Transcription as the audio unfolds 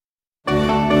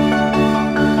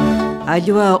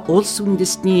Аливаа улс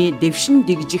үндэстний дэвшин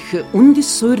дэгжих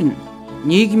үндэс суурь нь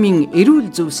нийгмийн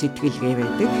эрүүл зөв сэтгэлгээ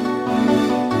байдаг.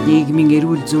 Нийгмийн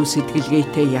эрүүл зөв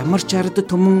сэтгэлгээтэй ямар ч ард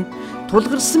түмэн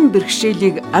тулгарсан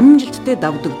бэрхшээлийг амжилттай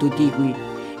давдаг төдийгүй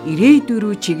ирээдүй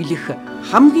рүү чиглэх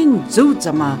хамгийн зөв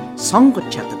замаа сонгож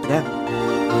чаддаг.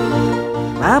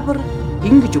 Баабар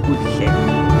ингэж өгүүллээ.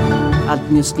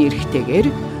 Албан ёсны эрхтэйгээр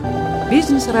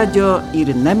Бизнес радио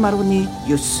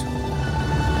 98.9.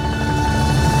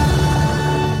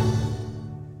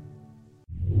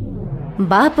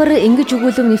 Баабар ингэж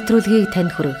өгүүлэв нэвтрүүлгийг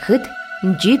танд хүргэхэд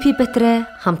GP Батраа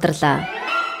хамтарлаа.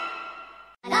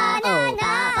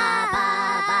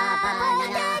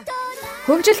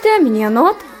 Хөгжилтэй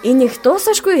миньонууд энэ их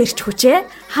дуусашгүй эрч хүчээ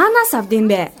хаанаас авдсан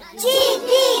бэ?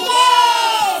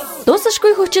 GP-ээс.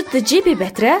 Дуусашгүй хүчит GP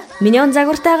Батраа миньон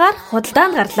загвартаагаар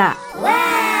худалдаанд гарлаа.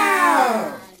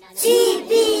 Вау! GP!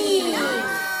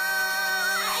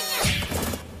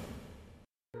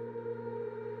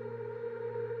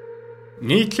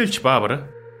 Нийтлэлж Баабар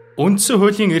Үндсэн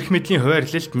хуулийн эрх мэдлийн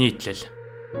хуваарилалт нийтлэл.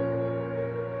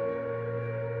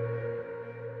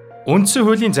 Үндсэн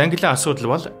хуулийн зангилаа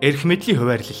асуудал бол эрх мэдлийн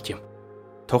хуваарилалт юм.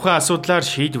 Тухайн асуудлаар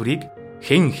шийдвэрийг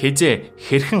хэн хизээ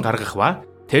хэрхэн гаргах ба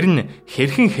тэр нь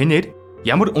хэрхэн хэнээр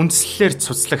ямар үндслэлээр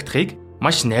цуцлагдахыг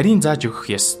маш нарийн зааж өгөх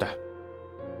ёстой.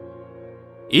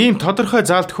 Ийм тодорхой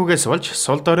заалтхүйгээс болж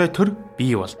сул дорой төр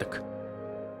бий болдог.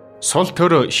 Сул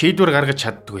төр шийдвэр гаргаж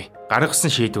чаддгүй.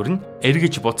 Гаргасан шийдвэр нь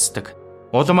эргэж буцдаг.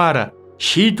 Улмаар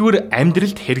шийдвэр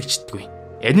амьдралд хэрэгждэггүй.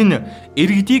 Энэ нь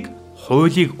иргэдийг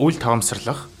хуулийг үл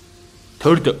тоомсорлох,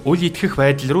 төрд үл итгэх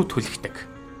байдал руу түлхдэг.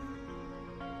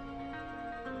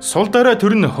 Сул дорой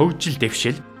төр нь хөгжил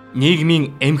дэвшил,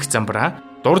 нийгмийн эмх замбраа,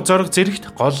 дур зориг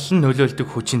зэрэгт голлон нөлөөлдөг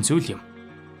хүчин зүйл юм.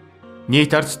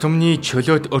 Нийт ард түмний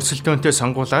чөлөөт өрсөлдөөнтэй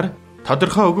сонгуулиар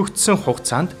тодорхой өгөгдсөн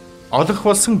хугацаанд олох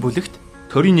болсон бүлэгт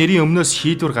төрийн нэрийн өмнөөс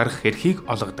шийдвэр гаргах эрхийг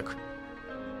олгодог.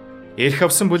 Эрх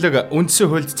авсан бүлэг үндсэн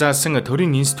хуульд заасан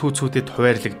төрийн институтүүдэд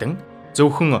хуваарлагдсан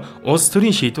зөвхөн улс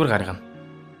төрийн шийдвэр гаргана.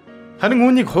 Харин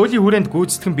үүнийг хуулийн хүрээнд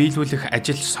гүйцэтгэн биелүүлэх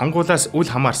ажил сонгуулиас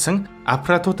үл хамаарсан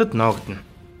аппаратуудад ноогдно.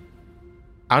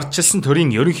 Ардчилсан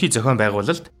төрийн ерөнхий зохион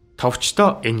байгуулалт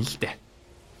товчдоо энэ л дээ.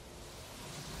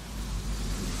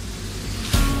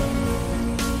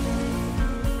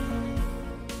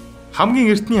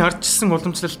 Хамгийн эртний ардчилсан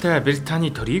уламжлалтай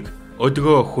Британий төрийг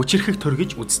өдгөө хүчирхэг төр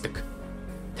гэж үздэг.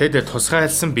 Тэд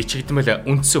тусгайлсан бичигдмэл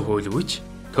үндсэн хууль үүж,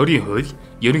 төрийн хууль,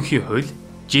 ерөнхий хууль,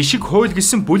 жишг хууль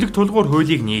гэсэн бүлэг тулгуур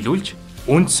хуулийг нийлүүлж,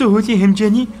 үндсэн хуулийн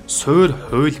хэмжээний суурь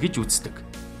хууль гэж үздэг.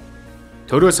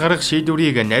 Төрөөс гарах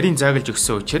шийдвэрийг нарийн заагалж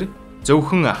өгсөн учраас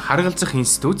зөвхөн харгалзах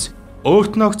институт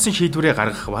өөрт ногдсон шийдвэрээ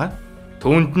гаргах ба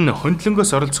түүнд нь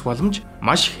хөндлөнгөөс оролцох боломж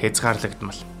маш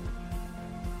хязгаарлагдмал.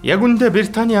 Яг үүндээ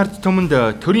Британий ард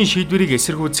түмэнд төрийн шийдвэрийг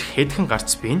эсэргүүцэх хэдхэн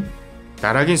гарц бий.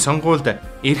 Дараагийн сонгуульд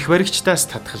эрх баригчдаас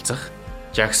татгалзах,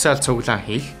 жагсаал цуглаан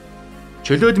хийх,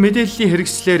 чөлөөт мэдээллийн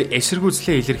хэрэгслээр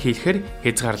эсэргүүцлээ илэрхийлэхээр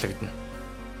хязгаарлагдана.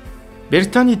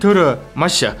 Британий төр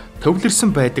маш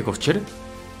төвлөрсөн байдаг учраас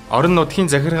орон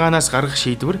нутгийн захиргаанаас гаргах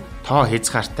шийдвэр тоо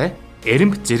хязгаартай,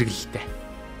 эрэмб зэрэглэлтэй.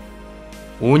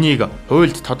 Үүнийг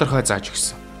хуульд тодорхой зааж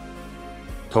өгсөн.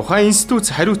 Тухайн институт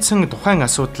хариуцсан тухайн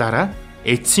асуудлаараа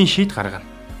эцсийн шийд гаргана.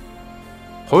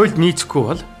 Хуульд нийцэхгүй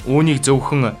бол үүнийг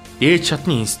зөвхөн дээд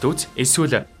шатны институт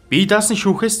эсвэл бие даасан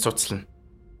шүүхээс цуцлана.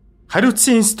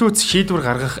 Хариуцсан институт шийдвэр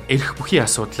гаргах эрх бүхий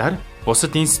асуудлаар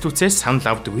бусад институцээс санал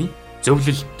авдаггүй,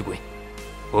 зөвлөлддөггүй.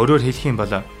 Өөрөөр хэлэх юм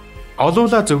бол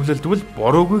олуулаа зөвлөлдвөл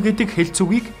буруугүй гэдэг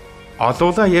хэлцүүгийг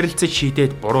олуулаа ярилцаж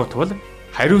шийдээд буруутвал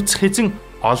хариуцах эзэн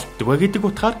олддгүй гэдэг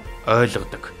утгаар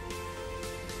ойлгодог.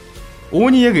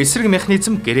 Үүний яг эсрэг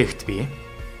механизм Грект бий.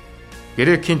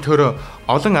 Грекийн төр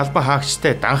олон албан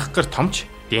хаагчтай данхгар томч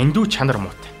дэндүү чанар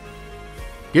муутай.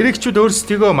 Грекчүүд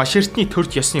өөрсдийгөө маш эртний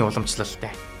төрч ёсны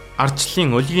уламжлалтай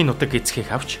ардчлалын өлгийн нутаг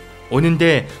эзэхийг авч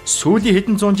үнэндээ сүүлийн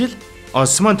хэдэн зуун жил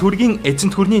Осман түргийн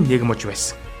эзэнт гүрний нэг муж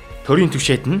байсан. Төрийн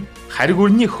түвшээд нь хариг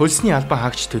үрний хөлсний албан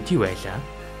хаагч төдий байлаа.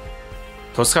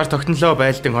 Тусгаар тогтнолоо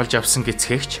байлдан олж авсан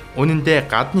гэцхээгч үнэндээ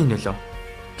гадны нөлөө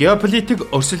геополитик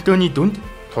өрсөлдөөний дүнд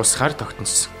тусгаар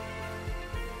тогтносон.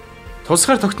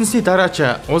 Тусгаар тогтносны дараач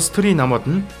улс төрийн намууд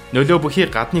нь нөлөө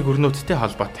бүхий гадны гүрнүүдтэй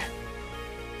холбоотой.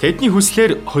 Тэдний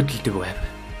хүслээр хөдөлдөг байв.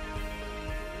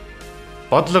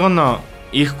 Бодлого нь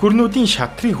их гүрнүүдийн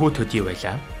шатрын хүү төдий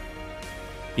байлаа.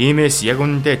 Иймээс яг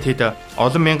үнэндээ тэд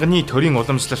олон мянганы төрийн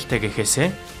уламжлалтай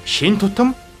гэхээсээ шин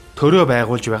тутам төрөө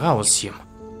байгуулж байгаа улс юм.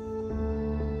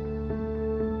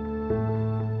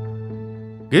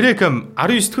 Грек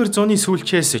 19-р зууны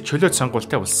сүүлчээс чөлөөт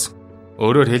сонгуультай болсон.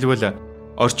 Өөрөөр хэлбэл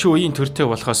орчин үеийн төртэй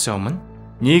болохоос өмнө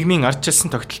нийгмийн ардчилсан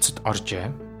тогтолцод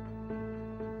оржээ.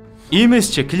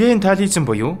 Иймээс ч клиентализм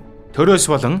буюу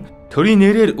төрөөс болон төрийн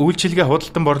нэрээр үйлчилгээ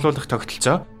худалдан борлуулах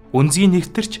тогтолцоо үнцгийн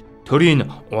нэгтэрч төрийн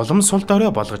улам сул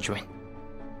дорой болгож байна.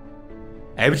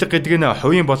 Авилга гэдэг нь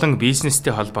хувийн болон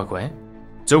бизнестэй холбоогүй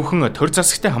зөвхөн төр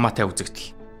засагтай хамаатай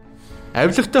үзэгдэл.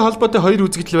 Авилгатай холбоотой хоёр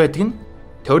үзэгдэл байдаг нь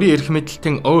төрийн эрх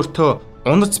мэдэлтэн өөртөө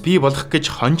унац бий болох гэж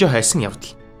хонжоо хайсан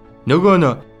явдал. Нөгөө нь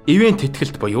ивент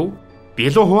тэтгэлт буюу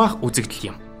билүү хуваах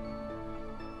үзэгдэл юм.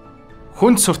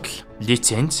 Хүнд суртал,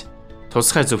 лиценз,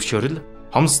 тусгай зөвшөөрөл,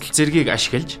 хомсдол зэргийг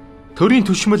ашиглаж төрийн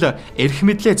түшмэл эрх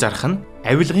мэдлээ зарах нь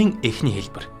авилгын эхний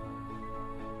хэлбэр.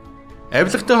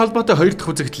 Авилгатай холбоотой хоёр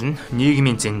дахь үзэгдэл нь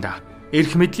нийгмийн зэндаа,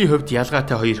 эрх мэдлийн хувьд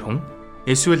ялгаатай хоёр хүн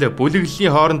эсвэл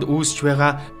бүлэглэлийн хооронд үүсэж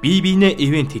байгаа бие биенээ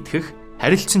ивент тэтгэх,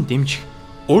 харилцан дэмжих,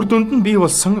 үр дүнд нь бий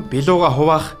болсон билууга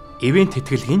хуваах ивент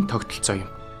тэтгэлгийн тогтолцоо юм.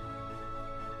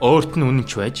 Өөрт нь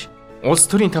үнэнч байж, улс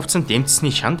төрийн тавцанд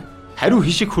дэмжсэний шанд хариу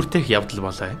хишиг хүртэх явдал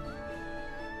болоо.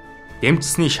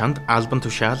 Дэмжсэний шанд албан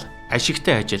тушаал,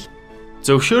 ашигтай ажил,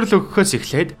 зөвшөөрөл өгөхөөс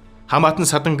эхлээд хамаатан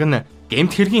саданг нь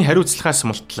гэмт хэргийн хариуцлагаас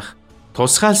мултлах,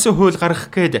 тусгаалсан хууль гаргах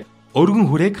гээд өргөн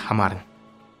хүрээг хамаарна.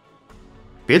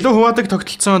 Билүү хуваадаг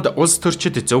тогтолцоонд улс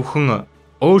төрчид зөвхөн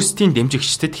өөрсдийн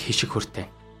дэмжигчдэд хишиг хүртээ.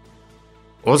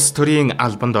 Улс төрийн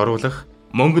албанд оруулах,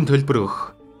 мөнгөн төлбөр өгөх,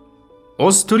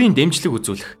 улс төрийн дэмжлэг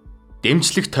үзүүлэх,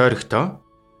 дэмжлэг тойрогтоо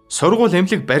сургууль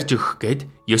эмнэлэг барьж өгөх гээд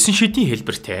 9 шидийн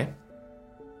хэлбэртэй.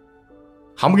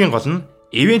 Хамгийн гол нь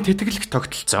ивент тэтгэлэх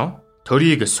тогтолцоо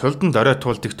төрийг сулдан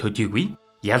доройтуулдаг төдийгүй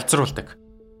ялзруулдаг.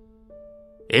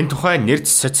 Энэ тухай нэрд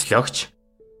социологч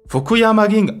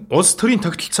Фукуямагийн улс төрийн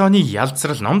тогтолцооны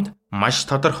ялзрал номд маш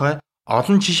тодорхой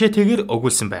олон жишээтэйгээр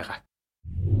өгүүлсэн байгаа.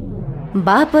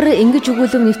 БААБАР ингэж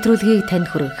өгүүлэв нэвтрүүлгийг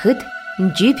танд хүргэхэд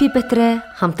GP Батрэ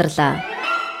хамтарлаа.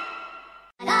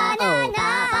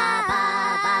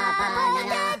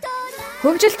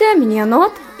 Хөгжилтэй миний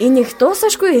янууд энэ их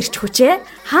дуусашгүй эрч хүчээ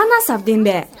хаанаас авдсан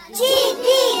бэ?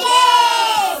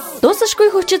 GPS!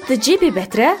 Дуусашгүй хүчит GP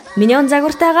Батрэ миний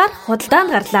загвартаагаар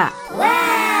худалдаанд гарлаа.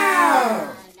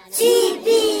 Wow! GP!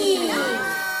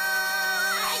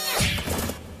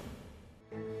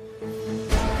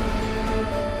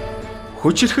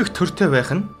 Хүчирхэг төртэй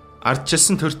байх нь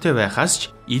ардчилсан төртэй байхаас ч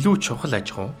илүү чухал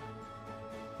аж ахуй.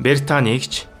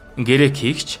 Британикч,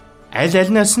 Грекийч аль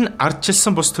альнаас нь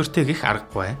ардчилсан бус төртэй гэх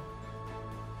аргагүй.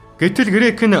 Гэтэл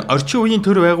Грек нь орчин үеийн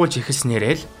төр байгуулж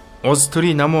эхэлснээрээ л улс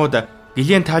төрийн намууд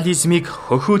клиентализмыг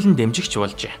хөхөөлөн дэмжигч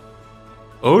болжээ.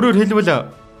 Өөрөөр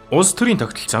хэлбэл улс төрийн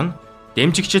тогтолцоо нь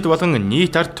дэмжигчд болон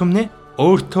нийт ард түмнээ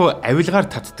өөртөө авилгаар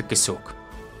татдаг гэсэн үг.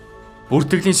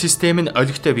 Бүртгэлийн систем нь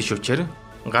олигтой биш учраас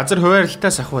газар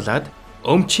хуваарилтаас ахуулаад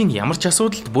өмчийн ямар ч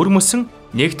асуудалд бүрмөсөн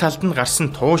нэг талд нь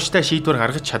гарсан тууштай шийдвэр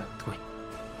гаргаж чаддаггүй.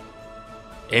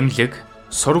 Эмнэлэг,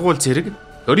 сургууль зэрэг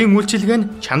төрийн үйлчилгээ нь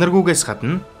чанаргүйгээс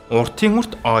гадна уртын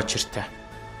урт оочиртай.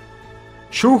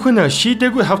 Шүүхэн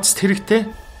шийдээгүй хавцад хэрэгтэй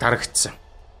дарагдсан.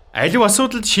 Аливаа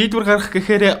асуудалд шийдвэр гаргах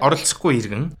гэхээр оролцохгүй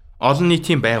иргэн олон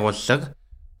нийтийн байгууллага,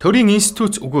 төрийн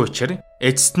институт үгүй учраас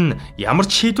эцэст нь ямар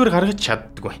ч шийдвэр гаргаж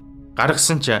чаддаггүй.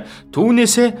 Гаргасан ч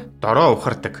түүнээсээ дороо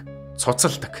ухардаг,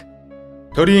 цуцалдаг.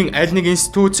 Төрийн аль нэг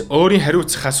институт өөрийн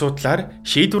хариуцах асуудлаар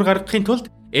шийдвэр гаргахын тулд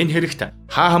энэ хэрэгт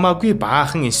хаа хамаагүй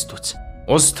баахан институт,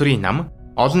 улс төрийн нам,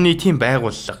 олон нийтийн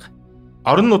байгууллага,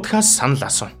 орон нутгаас санал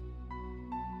асууна.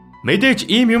 Мэдээж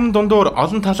ийм юм дундуур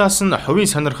олон талаас нь хувийн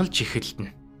сонирхол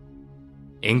чихэлдэнэ.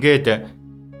 Ингээд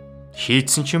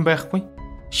шийдсэн ч юм байхгүй,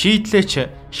 шийдлээч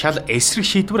шал эсрэг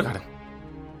шийдвэр гарна.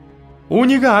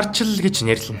 Үүнийг ардчил гэж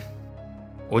нэрлэнэ.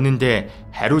 Үнэн дээр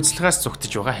хариуцлагаас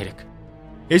зүгтж байгаа хэрэг.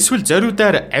 Эсвэл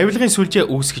зориудаар авилгын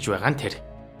сүлжээ үүсгэж байгаа нь тэр.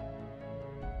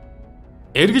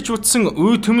 Эргэж утсан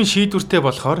үе төмөн шийдвэртэй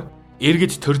болохоор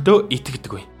иргэд төрдөө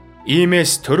итгэдэггүй.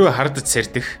 Иймээс төрөө хардаж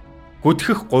сэрдэх,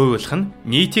 гүтгэх гуйвуулах нь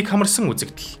нийтийг хамарсан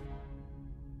үзэгдэл.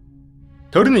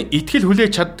 Төр нь итгэл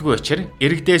хүлээж чаддаггүй учраас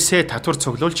иргэдээсээ татвар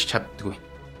цуглуулж чаддаггүй.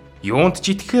 Юунд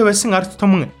ч итгэхээ байсан ард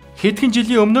түмэн хэдхэн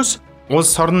жилийн өмнөөс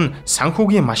улс орн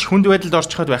санхүүгийн маш хүнд байдалд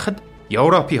орчиход байхад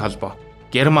Европын холбоо,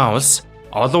 Герман улс,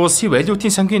 олон улсын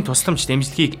валютын сангийн тусламж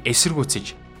дэмжлэгийг эсэргүүцэж,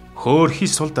 хөөрхий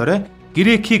сул дорой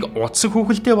Грекийг утсан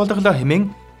хүүхэлдэй болголоо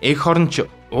хэмээн эх оронч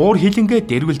уур хилэнгээ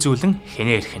дэрвэлзүүлэн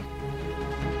хэнээрхэн.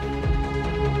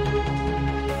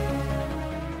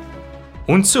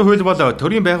 Үндсэн хууль бол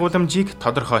төрийн байгууламжийг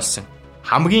тодорхойлсон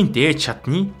хамгийн дээд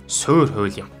шатны суурь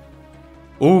хууль юм.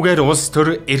 Үүгээр улс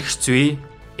төр эрх зүй,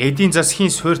 эдийн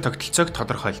засгийн суурь тогтолцоог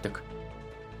тодорхойлдог.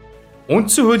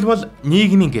 Үндсэн хууль бол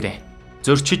нийгмийн гэрээ,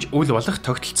 зөрчиж үл болох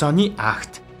тогтолцооны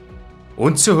акт.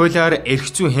 Үндсэн хуулиар эрх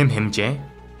зүй хэм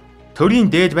хэмжээ,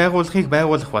 төрийн дээд байгууллагыг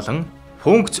байгуулах болон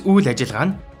функц үйл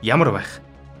ажиллагаа нь ямар байх,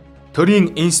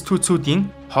 төрийн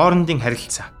институтсүүдийн хоорондын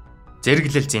харилцаа,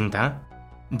 Зэрэглэл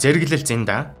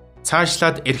зэндаа,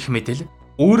 цаашлаад эрх мэдэл,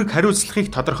 үүрэг хариуцлагыг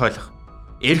тодорхойлох,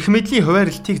 эрх мэдлийн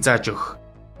хуваарилтыг зааж өгөх,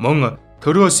 мөн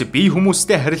төрөөс бие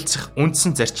хүмүүстэй харилцах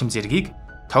үндсэн зарчим зэргийг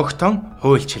тогтоон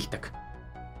хуульчилдаг.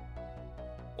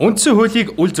 Үндсэн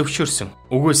хуулийг үл зөвшөөрсөн,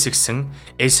 үгүйсгэсэн,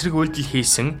 эсрэг үйлдэл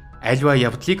хийсэн аливаа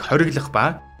явдлыг хориглох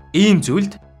ба ийм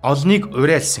зүйлд олныг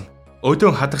уриалсан,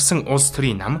 өдөөн хадагсан улс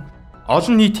төрийн нам,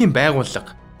 олон нийтийн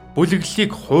байгууллага,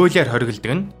 бүлэглэлийг хуулиар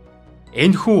хоригддог нь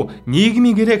энэхүү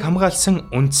нийгмийн гэрээг хамгаалсан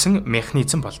үндсэн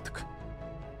механизм болдог.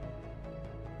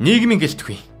 Нийгмийн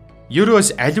гэлтгүй.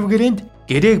 Ерөөс алив гэрээнд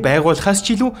гэрээг байгуулахаас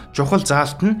ч илүү чухал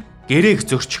заалт нь гэрээг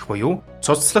зөрчих буюу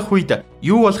цуцлах үед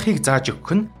юу болохыг зааж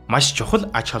өгөх нь маш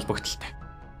чухал ач холбогдолтой.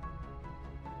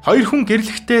 Хоёр хүн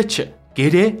гэрлэхдээ ч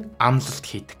гэрээ амлалт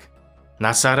хийдэг.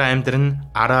 Насаараа амьдран,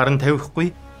 араар нь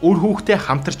тавихгүй, үр хүүхдээ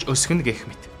хамтарч өсгөнө гэх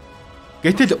мэт.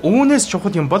 Гэтэл үүнээс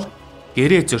чухал юм бол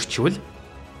гэрээ зөрчивөл,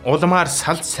 улмаар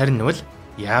салж сарнивал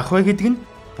яах вэ гэдэг нь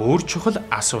бүр чухал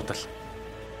асуудал.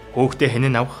 Хүүхдээ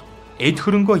хэнэн авах, эд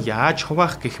хөрөнгөө яаж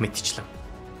хуваах гэх мэтчлэн.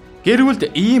 Гэр бүлд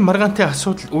ийм маргаантай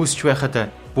асуудал үүсч байхад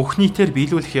бүх нийтээр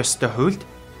биелүүлэх ёстой хуульд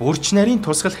бүрч нарийн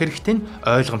тусгал хэрэгтэй нь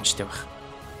ойлгомжтой байх.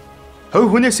 Хувь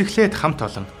хүнээс эхлээд хамт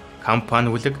олон, компани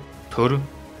үлэг, төр,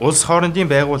 улс хоорондын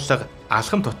байгууллага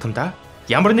алхам тутамдаа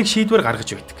ямар нэг шийдвэр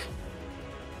гаргаж байдаг.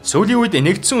 Сүүлийн үед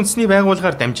нэгдсэн үндэсний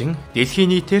байгууллагаар дамжин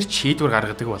дэлхийн нийтээр шийдвэр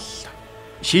гаргадаг боллоо.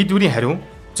 Шийдвэрийн хариу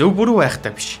зөв буруу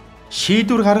байхтай биш.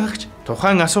 Шийдвэр гаргагч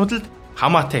тухайн асуудалд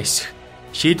хамаатай эсэх.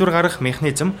 Шийдвэр гаргах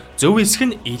механизм зөв эсэх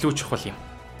нь илүү чухал юм.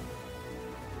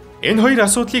 Энэ хоёр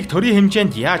асуудлыг төрийн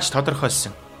хэмжээнд яаж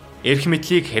тодорхойлсон, эрх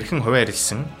мэдлийг хэрхэн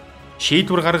хуваарлсан,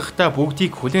 шийдвэр гаргахдаа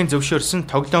бүгдийг хүлээн зөвшөөрсөн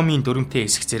тоглоомын дүрмтэй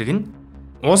эсэх зэрэг нь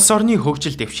улс орны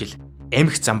хөгжил дэвшил,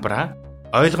 эмх замбраа,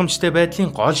 ойлгомжтой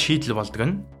байдлын гол шийдэл болдог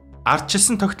нь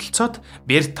ардчилсан тогтолцоод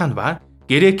Британи ба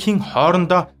Грекийн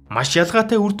хоорондоо маш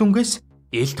ялгаатай үр дүнгээс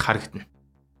илт харагдана.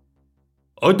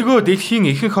 Өдгөө дэлхийн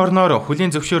ихэнх орноор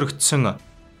хүлээн зөвшөөрөгдсөн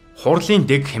хурлын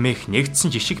дэг хэмээх нэгдсэн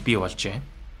жишг бий болжээ.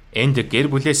 Энд гэр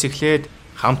бүлээс эхлээд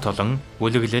хамт олон,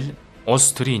 бүлэглэл,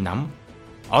 улс төрийн нам,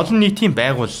 олон нийтийн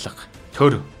байгууллага,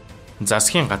 төр,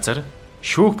 засгийн газар,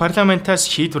 шүүх парламентаас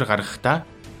шийдвэр гаргахдаа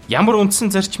ямар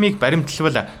үндсэн зарчмыг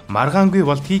баримтлавал маргаангүй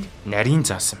болдгийг нарийн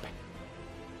заасан байна.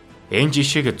 Энэ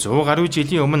жишг 100 гаруй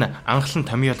жилийн өмнө анхлан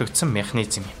томьёологдсон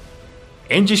механизм юм.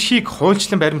 Энэ жишгийг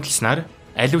хуульчлан баримтласнаар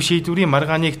алив шийдвэрийн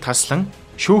маргааныг таслан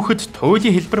шүүхэд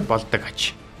туйлын хэлбэр болдог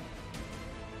аж.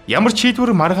 Ямар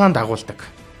шийдвэр маргаан дагуулдаг.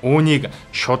 Үүнийг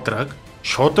шудраг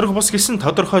бус гэсэн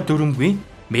тодорхой дүрмгүй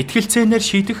мэтгэлцээнээр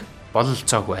шийдэх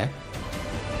бололцоогүй.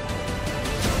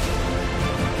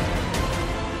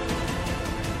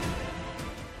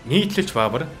 Нийтлэлж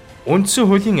Баабар үндсэн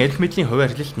хуулийн эрх мэдлийн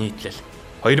хуваарилалт нийтлэл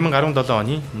 2017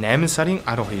 оны 8 сарын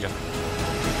 12.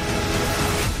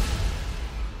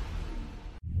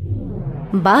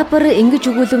 БААБАР ингэж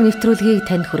өгүүлэв нэвтрүүлгийг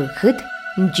танд хүргэхэд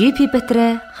GP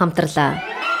Батрэ хамтарлаа.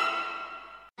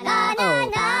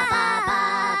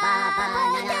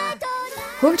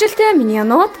 Хөгжилтэй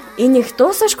миньонууд энэ их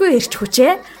дуусашгүй эрч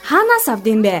хүчээ хаанаас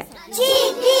авдсан бэ?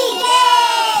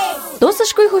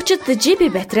 Дуусашгүй хүчит GP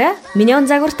Батрэ миньон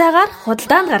загвартаагаар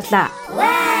худалдаанд гарлаа.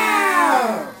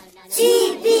 Вау!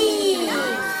 GP!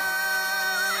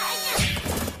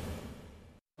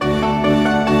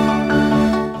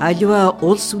 Аливаа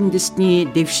улс үндэстний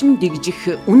дэвшин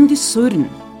дэгжих үндэс суурь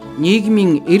нь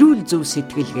нийгмийн эрүүл зөв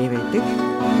сэтгэлгээ байдаг.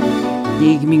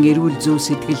 Нийгмийн эрүүл зөв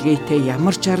сэтгэлгээтэй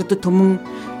ямар ч ард түмэн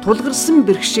тулгарсан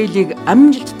бэрхшээлийг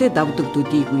амжилттай давдаг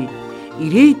төдийгүй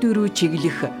ирээдүй рүү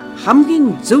чиглэх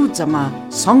хамгийн зөв замаа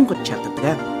сонгож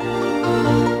чаддаг.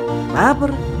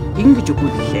 Баабар ингэж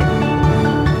өгүүллээ.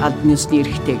 Албан ёсны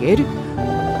эрхтэйгээр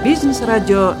Бизнес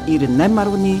радио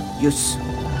 98.9